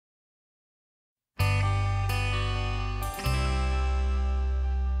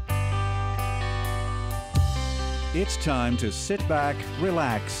It's time to sit back,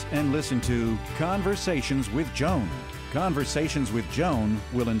 relax, and listen to Conversations with Joan. Conversations with Joan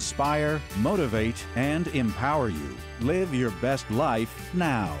will inspire, motivate, and empower you. Live your best life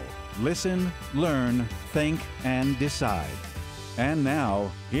now. Listen, learn, think, and decide. And now,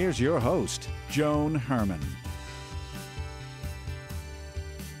 here's your host, Joan Herman.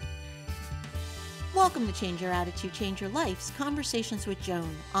 Welcome to Change Your Attitude, Change Your Life's Conversations with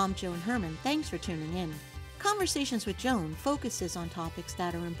Joan. I'm Joan Herman. Thanks for tuning in. Conversations with Joan focuses on topics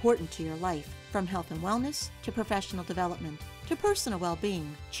that are important to your life, from health and wellness to professional development to personal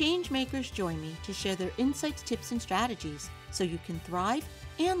well-being. Change makers join me to share their insights, tips, and strategies so you can thrive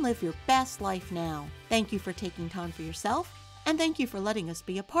and live your best life now. Thank you for taking time for yourself, and thank you for letting us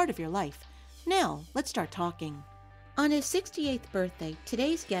be a part of your life. Now, let's start talking. On his 68th birthday,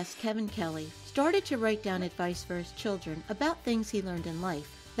 today's guest, Kevin Kelly, started to write down advice for his children about things he learned in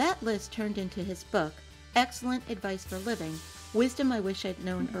life. That list turned into his book, Excellent Advice for Living, Wisdom I Wish I'd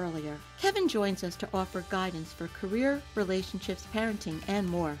Known Earlier. Kevin joins us to offer guidance for career, relationships, parenting, and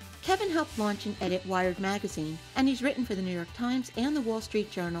more. Kevin helped launch and edit Wired magazine, and he's written for the New York Times and the Wall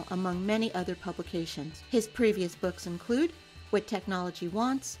Street Journal, among many other publications. His previous books include What Technology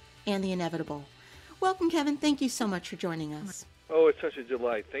Wants and The Inevitable. Welcome, Kevin. Thank you so much for joining us. Oh, it's such a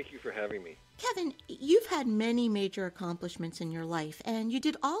delight. Thank you for having me. Kevin, you've had many major accomplishments in your life, and you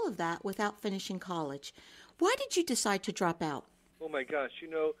did all of that without finishing college. Why did you decide to drop out? Oh, my gosh.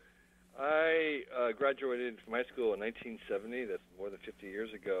 I graduated from high school in 1970. That's more than 50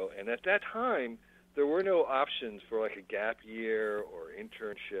 years ago. And at that time, there were no options for like a gap year or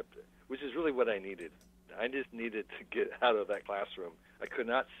internship, which is really what I needed. I just needed to get out of that classroom. I could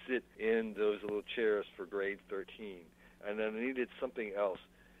not sit in those little chairs for grade 13, and then I needed something else.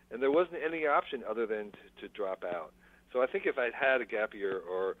 And there wasn't any option other than to drop out. So I think if I'd had a gap year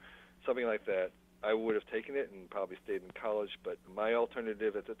or something like that, I would have taken it and probably stayed in college. But my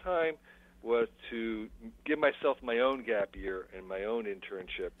alternative at the time was to give myself my own gap year and my own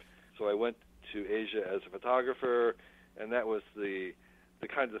internship. So I went to Asia as a photographer, and that was the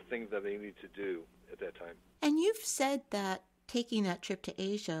kinds of things that I needed to do at that time. And you've said that taking that trip to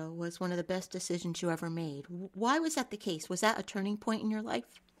Asia was one of the best decisions you ever made. Why was that the case? Was that a turning point in your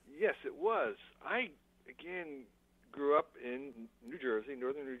life? Yes, it was. I, again, grew up in New Jersey,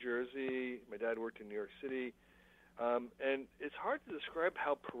 northern New Jersey. My dad worked in New York City. And it's hard to describe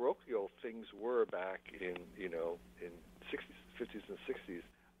how parochial things were back in 50s and 60s.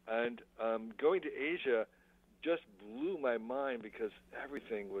 And going to Asia just blew my mind because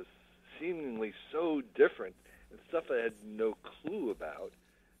everything was seemingly so different and stuff I had no clue about.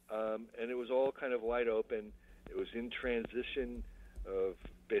 And it was all kind of wide open. It was in transition of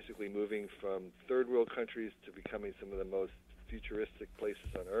basically moving from third world countries to becoming some of the most futuristic places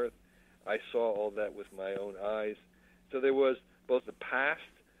on earth. I saw all that with my own eyes. So there was both the past,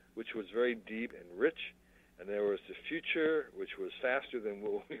 which was very deep and rich, and there was the future, which was faster than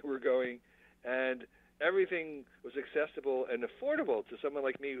where we were going, and everything was accessible and affordable to someone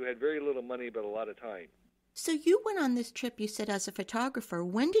like me who had very little money but a lot of time. So you went on this trip, you said, as a photographer.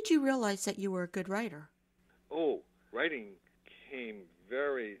 When did you realize that you were a good writer? Oh, writing came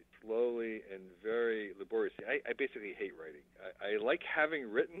very slowly and very laboriously. I basically hate writing. I like having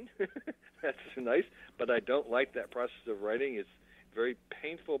written. That's nice, but I don't like that process of writing. It's very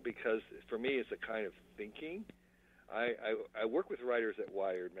painful because, for me, it's a kind of thinking. I work with writers at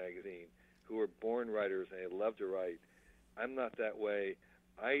Wired magazine who are born writers, and they love to write. I'm not that way.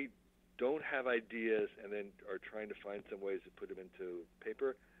 I don't have ideas and then are trying to find some ways to put them into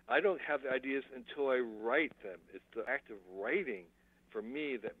paper. I don't have ideas until I write them. It's the act of writing, for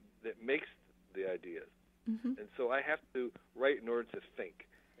me, that makes the ideas. Mm-hmm. And so I have to write in order to think,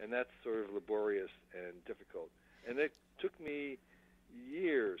 and that's sort of laborious and difficult. And it took me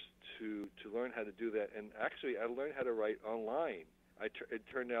years to learn how to do that. And actually, I learned how to write online. It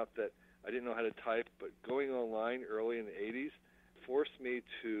turned out that I didn't know how to type, but going online early in the 80s forced me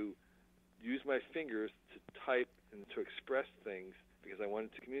to use my fingers to type and to express things because I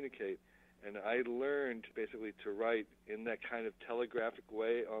wanted to communicate. And I learned basically to write in that kind of telegraphic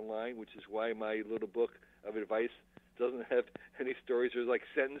way online, which is why my little book of advice doesn't have any stories. There's like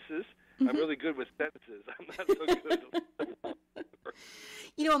sentences. Mm-hmm. I'm really good with sentences. I'm not so good at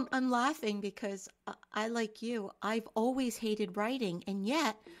I'm laughing because I, like you, I've always hated writing, and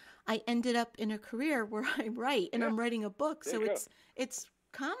yet I ended up in a career where I write, and I'm writing a book. So it's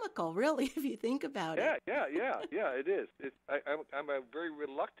comical, really, if you think about it. Yeah, it is. I'm a very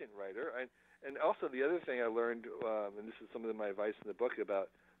reluctant writer. And also the other thing I learned, and this is some of my advice in the book about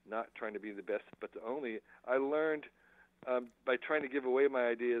not trying to be the best but the only, I learned by trying to give away my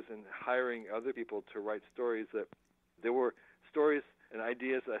ideas and hiring other people to write stories that There were stories and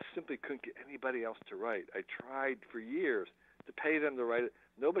ideas that I simply couldn't get anybody else to write. I tried for years to pay them to write it.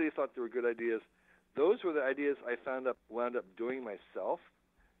 Nobody thought they were good ideas. Those were the ideas I wound up doing myself,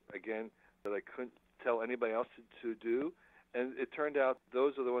 again, that I couldn't tell anybody else to do. And it turned out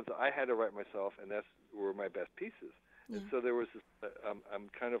those are the ones that I had to write myself, and that's were my best pieces. Yeah. And so there was this, I'm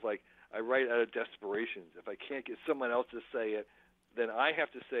kind of like, I write out of desperation. If I can't get someone else to say it, then I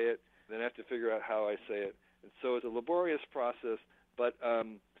have to say it, then I have to figure out how I say it. And so it's a laborious process, but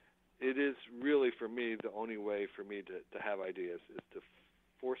it is really, for me, the only way for me to have ideas is to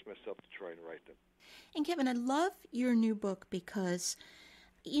force myself to try and write them. And Kevin, I love your new book because,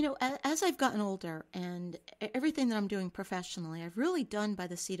 you know, as I've gotten older and everything that I'm doing professionally, I've really done by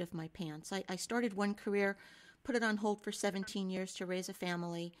the seat of my pants. I started one career, put it on hold for 17 years to raise a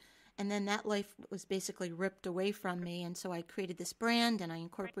family, and then that life was basically ripped away from me. And so I created this brand and I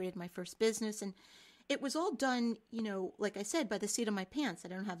incorporated my first business. And it was all done, you know, like I said, by the seat of my pants. I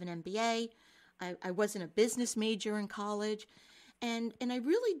don't have an MBA. I wasn't a business major in college. And I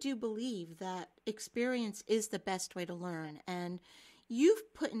really do believe that experience is the best way to learn. And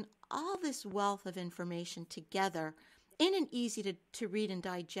you've put in all this wealth of information together in an easy to read and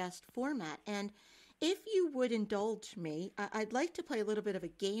digest format. And if you would indulge me, I'd like to play a little bit of a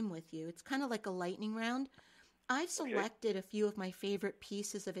game with you. It's kind of like a lightning round. I've selected a few of my favorite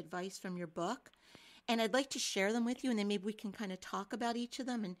pieces of advice from your book, and I'd like to share them with you, and then maybe we can kind of talk about each of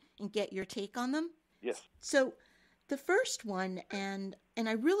them and get your take on them. Yes. So the first one, and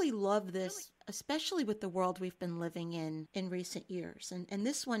I really love this, especially with the world we've been living in recent years, and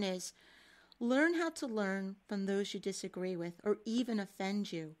this one is, learn how to learn from those you disagree with or even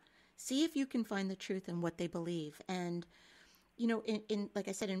offend you. See if you can find the truth in what they believe. And, you know, in like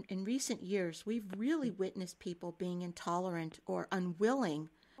I said, in recent years, we've really witnessed people being intolerant or unwilling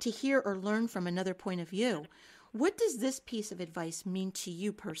to hear or learn from another point of view. What does this piece of advice mean to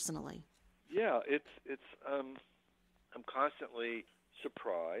you personally? Yeah, it's I'm constantly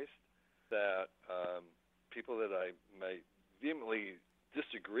surprised that people that I might vehemently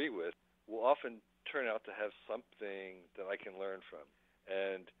disagree with will often turn out to have something that I can learn from.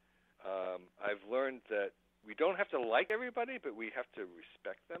 And I've learned that we don't have to like everybody, but we have to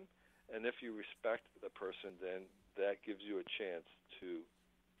respect them. And if you respect the person, then that gives you a chance to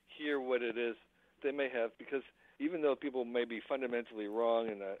hear what it is they may have. Because even though people may be fundamentally wrong,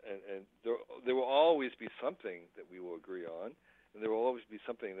 and there will always be something that we will agree on, and there will always be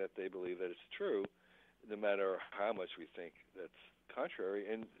something that they believe that is true, no matter how much we think that's contrary.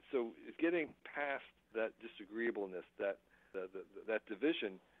 And so getting past that disagreeableness, that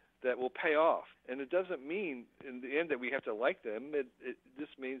division, that will pay off. And it doesn't mean in the end that we have to like them. It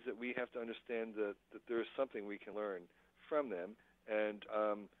just means that we have to understand that there is something we can learn from them. And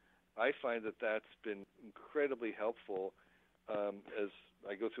I find that that's been incredibly helpful as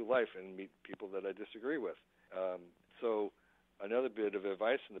I go through life and meet people that I disagree with. So another bit of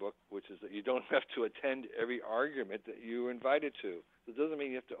advice in the book, which is that you don't have to attend every argument that you're invited to. It doesn't mean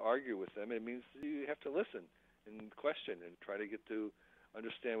you have to argue with them. It means you have to listen and question and try to get to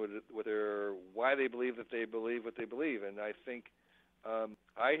understand why they believe that they believe what they believe. And I think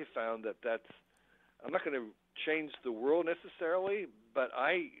I have found that I'm not going to change the world necessarily, but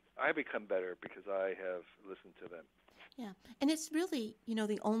I become better because I have listened to them. Yeah, and it's really, you know,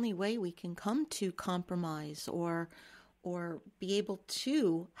 the only way we can come to compromise or be able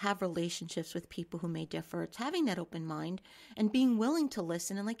to have relationships with people who may differ. It's having that open mind and being willing to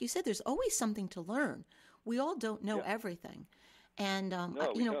listen. And like you said, there's always something to learn. We all don't know everything. And,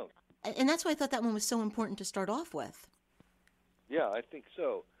 no, you know, don't. And that's why I thought that one was so important to start off with. Yeah, I think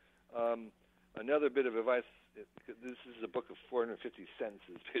so. Another bit of advice, this is a book of 450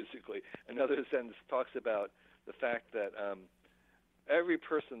 sentences, basically. Another sentence talks about the fact that every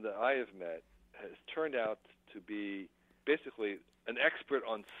person that I have met has turned out to be basically an expert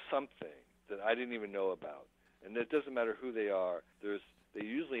on something that I didn't even know about. And it doesn't matter who they are. They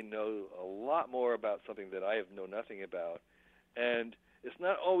usually know a lot more about something that I know nothing about. And it's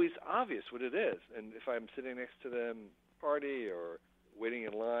not always obvious what it is. And if I'm sitting next to them at a party or waiting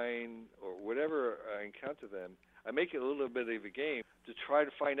in line or whatever I encounter them, I make it a little bit of a game to try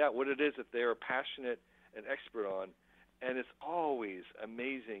to find out what it is that they're passionate and expert on. And it's always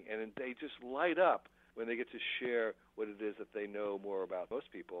amazing. And they just light up when they get to share what it is that they know more about most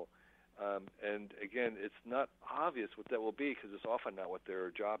people. And again, it's not obvious what that will be because it's often not what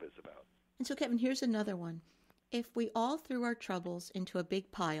their job is about. And so, Kevin, here's another one. If we all threw our troubles into a big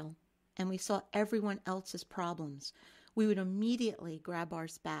pile and we saw everyone else's problems, we would immediately grab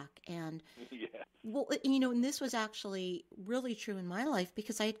ours back. And, well, you know, and this was actually really true in my life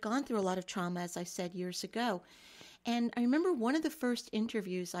because I had gone through a lot of trauma, as I said, years ago. And I remember one of the first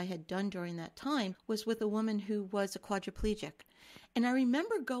interviews I had done during that time was with a woman who was a quadriplegic. And I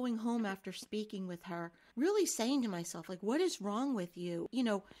remember going home after speaking with her, really saying to myself, like, what is wrong with you? You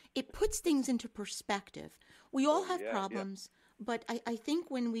know, it puts things into perspective. We all have problems, but I think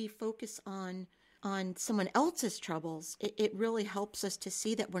when we focus on someone else's troubles, it really helps us to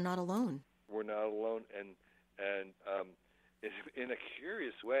see that we're not alone. We're not alone, and in a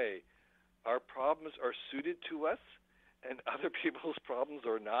curious way, our problems are suited to us, and other people's problems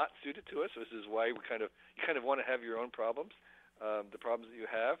are not suited to us. This is why you kind of want to have your own problems, the problems that you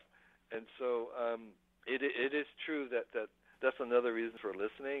have, and so it is true that's another reason for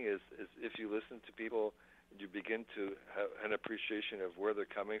listening is if you listen to people, you begin to have an appreciation of where they're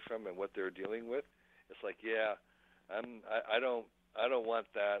coming from and what they're dealing with. It's like, I don't want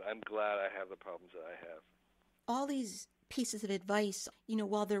that. I'm glad I have the problems that I have. All these pieces of advice,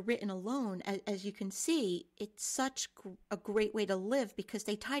 while they're written alone, as you can see, it's such a great way to live because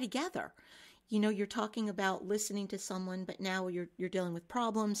they tie together. You're talking about listening to someone, but now you're dealing with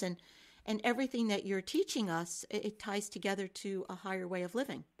problems, and everything that you're teaching us, it ties together to a higher way of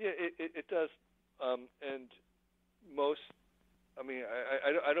living. Yeah, it does. And most,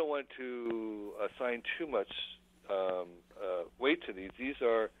 I don't want to assign too much weight to these. These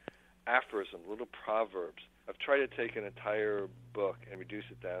are aphorisms, little proverbs. I've tried to take an entire book and reduce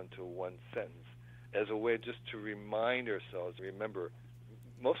it down to one sentence as a way just to remind ourselves, remember,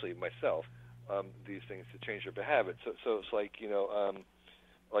 mostly myself, these things to change our habits. So it's like, I'm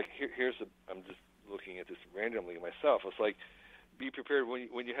just looking at this randomly myself. It's like, be prepared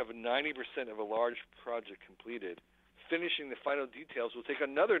when you have 90% of a large project completed, finishing the final details will take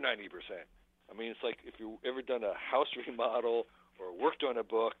another 90%. It's like if you've ever done a house remodel or worked on a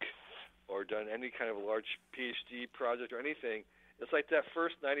book or done any kind of a large PhD project or anything, it's like that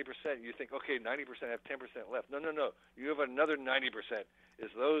first 90%, you think, okay, 90%, I have 10% left. No. You have another 90%.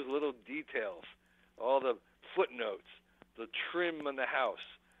 It's those little details, all the footnotes, the trim on the house,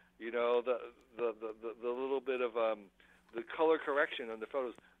 the little bit of the color correction on the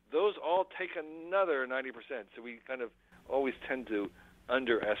photos. Those all take another 90%. So we kind of always tend to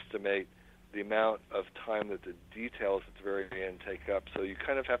underestimate the amount of time that the details at the very end take up. So you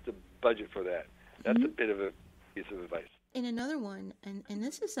kind of have to budget for that. That's a bit of a piece of advice. In another one, and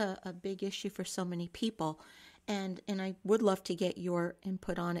this is a big issue for so many people, and I would love to get your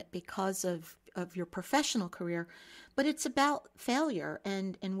input on it because of your professional career, but it's about failure.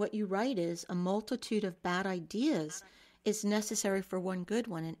 And what you write is a multitude of bad ideas is necessary for one good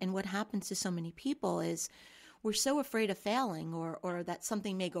one. And what happens to so many people is we're so afraid of failing or that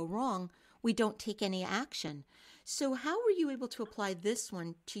something may go wrong, we don't take any action. So how were you able to apply this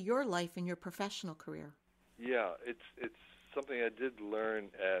one to your life and your professional career? Yeah, it's something I did learn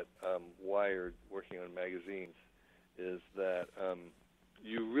at Wired, working on magazines, is that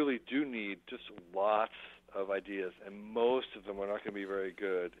you really do need just lots of ideas, and most of them are not going to be very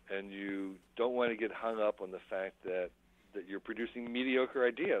good, and you don't want to get hung up on the fact that you're producing mediocre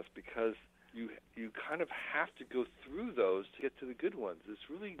ideas, because you kind of have to go through those to get to the good ones. It's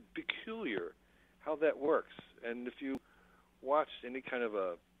really peculiar how that works. And if you watch any kind of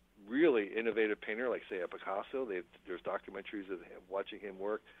a really innovative painter, like, say, a Picasso, there's documentaries of watching him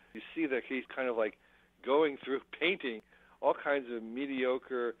work, you see that he's kind of like going through painting all kinds of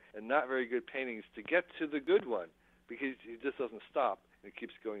mediocre and not very good paintings to get to the good one, because he just doesn't stop and it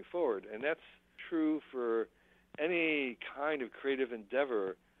keeps going forward. And that's true for any kind of creative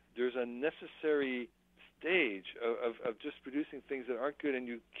endeavor. There's a necessary stage of just producing things that aren't good, and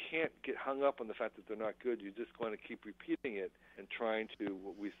you can't get hung up on the fact that they're not good. You just want to keep repeating it and trying to,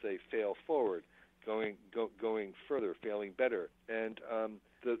 what we say, fail forward, going further, failing better. And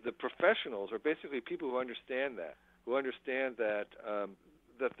the professionals are basically people who understand that,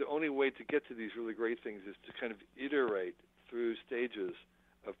 that the only way to get to these really great things is to kind of iterate through stages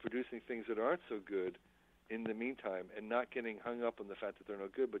of producing things that aren't so good in the meantime, and not getting hung up on the fact that they're no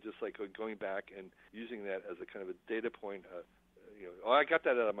good, but just like going back and using that as a kind of a data point. I got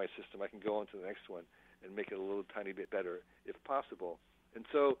that out of my system. I can go on to the next one and make it a little tiny bit better if possible. And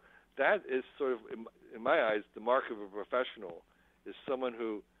so that is sort of, in my eyes, the mark of a professional, is someone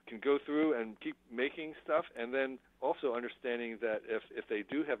who can go through and keep making stuff, and then also understanding that if they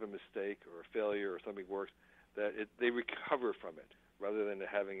do have a mistake or a failure or something works, that they recover from it rather than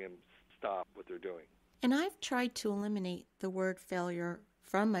having them stop what they're doing. And I've tried to eliminate the word failure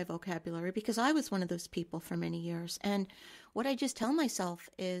from my vocabulary because I was one of those people for many years. And what I just tell myself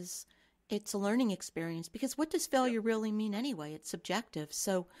is it's a learning experience, because what does failure really mean anyway? It's subjective.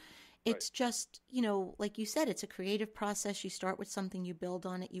 So it's just, like you said, it's a creative process. You start with something, you build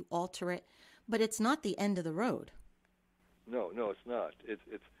on it, you alter it, but it's not the end of the road. No, it's not.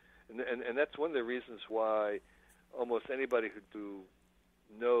 And that's one of the reasons why almost anybody who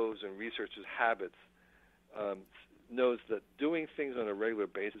knows and researches habits knows that doing things on a regular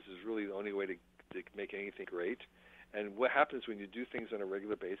basis is really the only way to make anything great. And what happens when you do things on a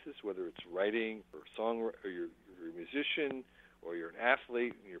regular basis, whether it's writing or song, or you're a musician, or you're an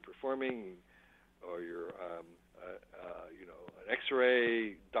athlete and you're performing, or you're an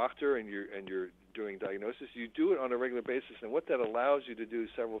X-ray doctor and you're doing diagnosis, you do it on a regular basis. And what that allows you to do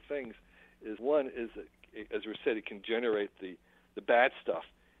several things is, one is that, as we said, it can generate the bad stuff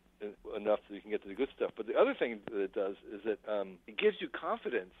enough so you can get to the good stuff. But the other thing that it does is that it gives you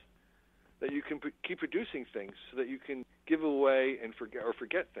confidence that you can keep producing things so that you can give away and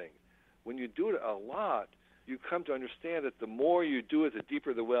forget things. When you do it a lot, you come to understand that the more you do it, the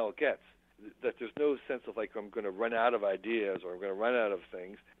deeper the well gets. That there's no sense of like, I'm going to run out of ideas or I'm going to run out of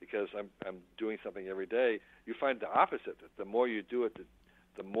things because I'm doing something every day. You find the opposite, that the more you do it,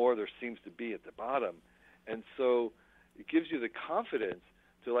 the more there seems to be at the bottom. And so it gives you the confidence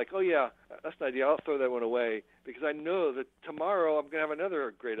to like, oh yeah, that's an idea, I'll throw that one away because I know that tomorrow I'm going to have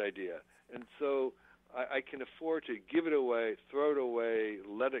another great idea. And so I can afford to give it away, throw it away,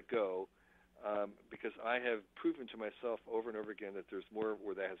 let it go, because I have proven to myself over and over again that there's more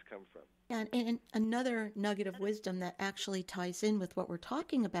where that has come from. And another nugget of wisdom that actually ties in with what we're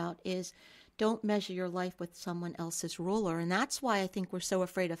talking about is don't measure your life with someone else's ruler. And that's why I think we're so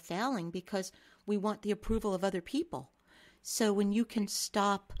afraid of failing, because we want the approval of other people. So when you can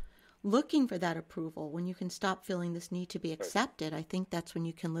stop looking for that approval, when you can stop feeling this need to be accepted, I think that's when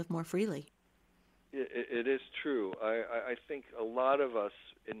you can live more freely. It is true. I think a lot of us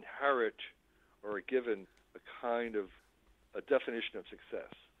inherit or are given a kind of a definition of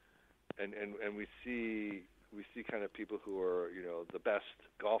success, and we see kind of people who are the best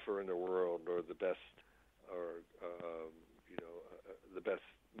golfer in the world, or the best, or the best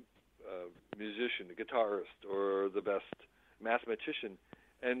musician, the guitarist, or the best mathematician,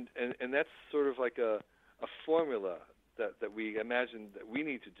 and that's sort of like a formula that we imagine that we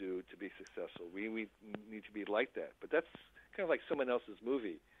need to do to be successful. We need to be like that, but that's kind of like someone else's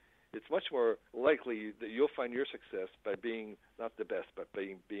movie. It's much more likely that you'll find your success by being not the best, but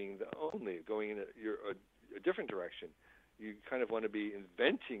being the only, going in a different direction. You kind of want to be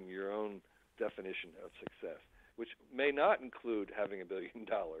inventing your own definition of success, which may not include having $1 billion,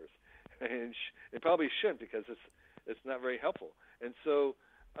 and it probably shouldn't, because it's not very helpful. And so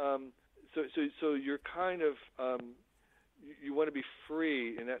you're kind of you want to be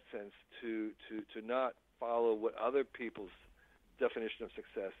free in that sense to not follow what other people's definition of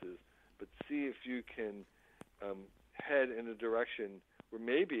success is, but see if you can head in a direction where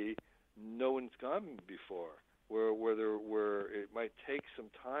maybe no one's gone before, where it might take some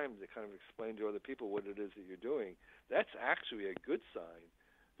time to kind of explain to other people what it is that you're doing. That's actually a good sign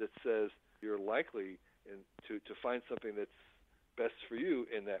that says you're likely to find something that's best for you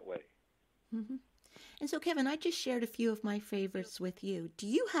in that way. Mm-hmm. And so, Kevin, I just shared a few of my favorites with you. Do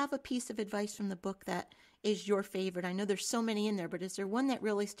you have a piece of advice from the book that is your favorite? I know there's so many in there, but is there one that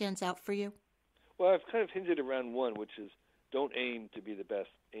really stands out for you? Well, I've kind of hinted around one, which is don't aim to be the best,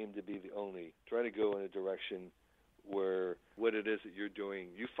 aim to be the only. Try to go in a direction where what it is that you're doing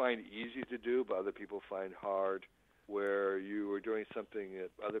you find easy to do, but other people find hard, where you are doing something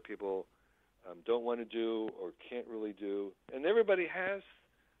that other people don't want to do or can't really do. And everybody has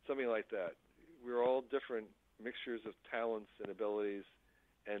something like that. We're all different mixtures of talents and abilities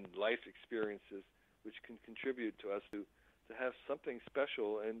and life experiences, which can contribute to us to have something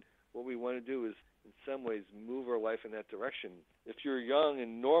special. And what we want to do is, in some ways, move our life in that direction. If you're young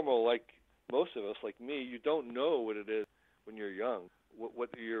and normal, like most of us, like me, you don't know what it is when you're young, what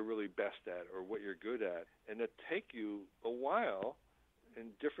you're really best at or what you're good at. And it take you a while in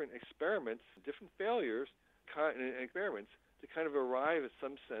different experiments, different failures and experiments, to kind of arrive at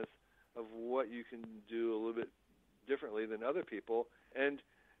some sense of what you can do a little bit differently than other people. And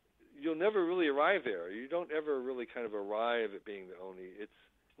you'll never really arrive there. You don't ever really kind of arrive at being the only. It's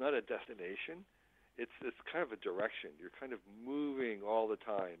not a destination. It's kind of a direction. You're kind of moving all the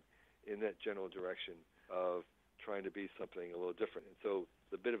time in that general direction of trying to be something a little different. And so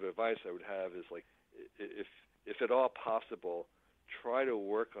the bit of advice I would have is, like, if at all possible, try to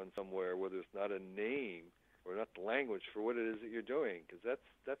work on somewhere where there's not a name or not the language for what it is that you're doing, because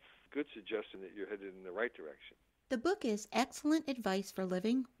that's good suggestion that you're headed in the right direction. The book is Excellent Advice for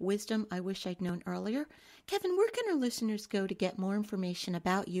Living, Wisdom I Wish I'd Known Earlier. Kevin, where can our listeners go to get more information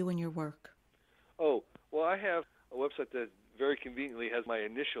about you and your work? Oh, well, I have a website that very conveniently has my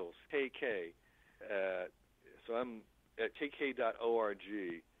initials, KK. So I'm at kk.org,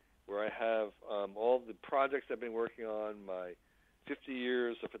 where I have all the projects I've been working on, my 50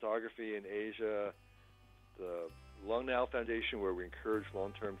 years of photography in Asia, the Long Now Foundation, where we encourage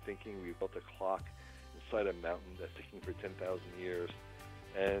long-term thinking. We built a clock inside a mountain that's ticking for 10,000 years.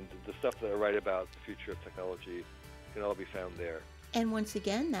 And the stuff that I write about the future of technology can all be found there. And once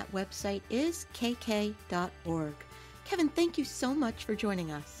again, that website is kk.org. Kevin, thank you so much for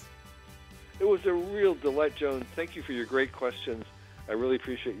joining us. It was a real delight, Joan. Thank you for your great questions. I really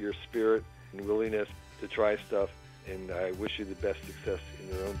appreciate your spirit and willingness to try stuff, and I wish you the best success in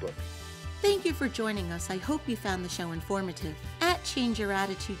your own book. Thank you for joining us. I hope you found the show informative. At Change Your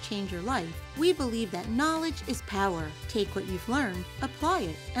Attitude, Change Your Life, we believe that knowledge is power. Take what you've learned, apply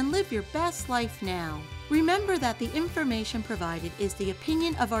it, and live your best life now. Remember that the information provided is the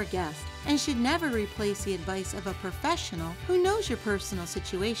opinion of our guest and should never replace the advice of a professional who knows your personal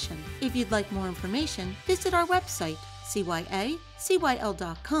situation. If you'd like more information, visit our website,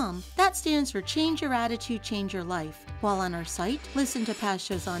 cyacyl.com. That stands for Change Your Attitude, Change Your Life. While on our site, listen to past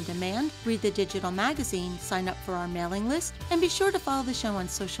shows on demand, read the digital magazine, sign up for our mailing list, and be sure to follow the show on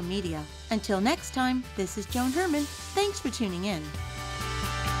social media. Until next time, this is Joan Herman. Thanks for tuning in.